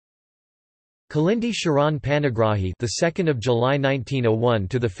Kalindi Charan Panigrahi, the 2nd of July 1901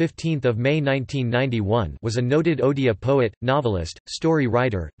 to the 15th of May 1991, was a noted Odia poet, novelist, story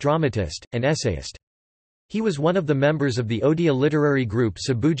writer, dramatist, and essayist. He was one of the members of the Odia literary group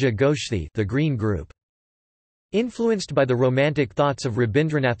Sabuja Goshthi, the Green Group. Influenced by the romantic thoughts of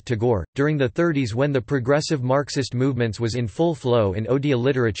Rabindranath Tagore, during the 30s when the progressive Marxist movements was in full flow in Odia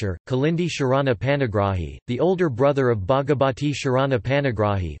literature, Kalindi Charan Panigrahi, the older brother of Bhagabati Charan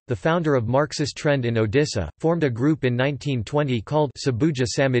Panigrahi, the founder of Marxist trend in Odisha, formed a group in 1920 called Sabuja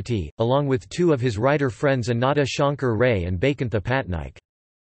Samiti, along with two of his writer friends Anata Shankar Ray and Bakantha Patnaik.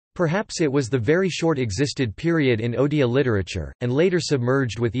 Perhaps it was the very short existed period in Odia literature, and later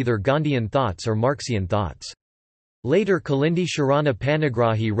submerged with either Gandhian thoughts or Marxian thoughts. Later Kalindi Charan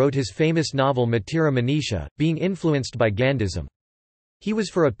Panigrahi wrote his famous novel Matira Manisha, being influenced by Gandhism. He was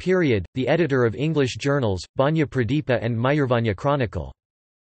for a period, the editor of English journals, Banya Pradeepa and Mayurvanya Chronicle.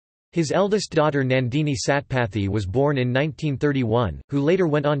 His eldest daughter Nandini Satpathy was born in 1931, who later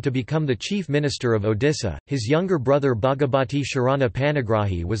went on to become the chief minister of Odisha. His younger brother Bhagabati Charan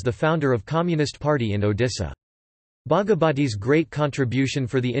Panigrahi was the founder of Communist Party in Odisha. Bhagabati's great contribution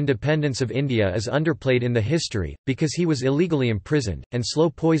for the independence of India is underplayed in the history, because he was illegally imprisoned, and slow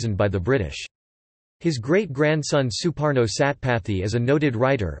poisoned by the British. His great-grandson Suparno Satpathy is a noted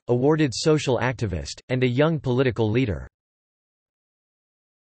writer, awarded social activist, and a young political leader.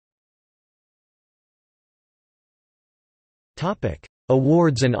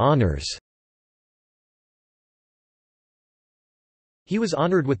 Awards and honours. He was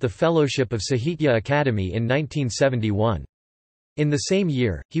honoured with the Fellowship of Sahitya Akademi in 1971. In the same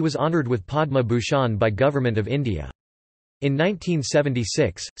year, he was honoured with Padma Bhushan by Government of India. In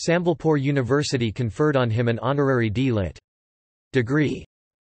 1976, Sambalpur University conferred on him an honorary D.Litt. degree.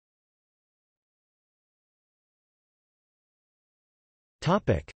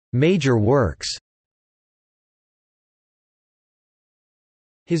 Major works.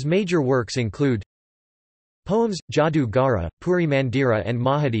 His major works include poems, Jadu Gara, Puri Mandira and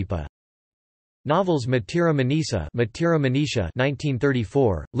Mahadeepa. Novels Matira Manisha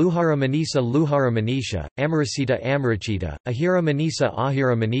 1934, Luhara Manisha, Amarasita Amarachita, Ahira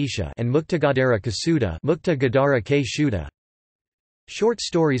Manisha and Muktagadara Kasuda Mukta Gadara K. Shuddha. Short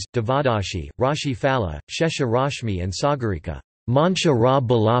stories, Devadashi, Rashi Phala, Shesha Rashmi and Sagarika Mansha Ra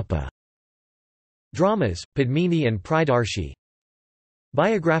Balapa. Dramas, Padmini and Pridarshi.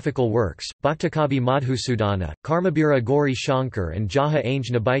 Biographical works, Bhaktakavi Madhusudana, Karmabira Gauri Shankar and Jaha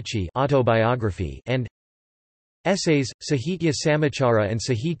Ainge Nabaichi autobiography and essays, Sahitya Samachara and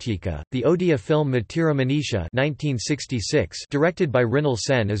Sahityika. The Odia film Matira Manisha 1966, directed by Rinal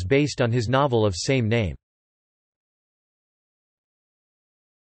Sen, is based on his novel of same name.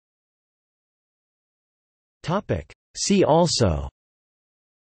 See also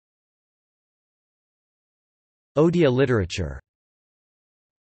Odia literature.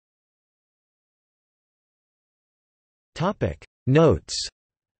 Notes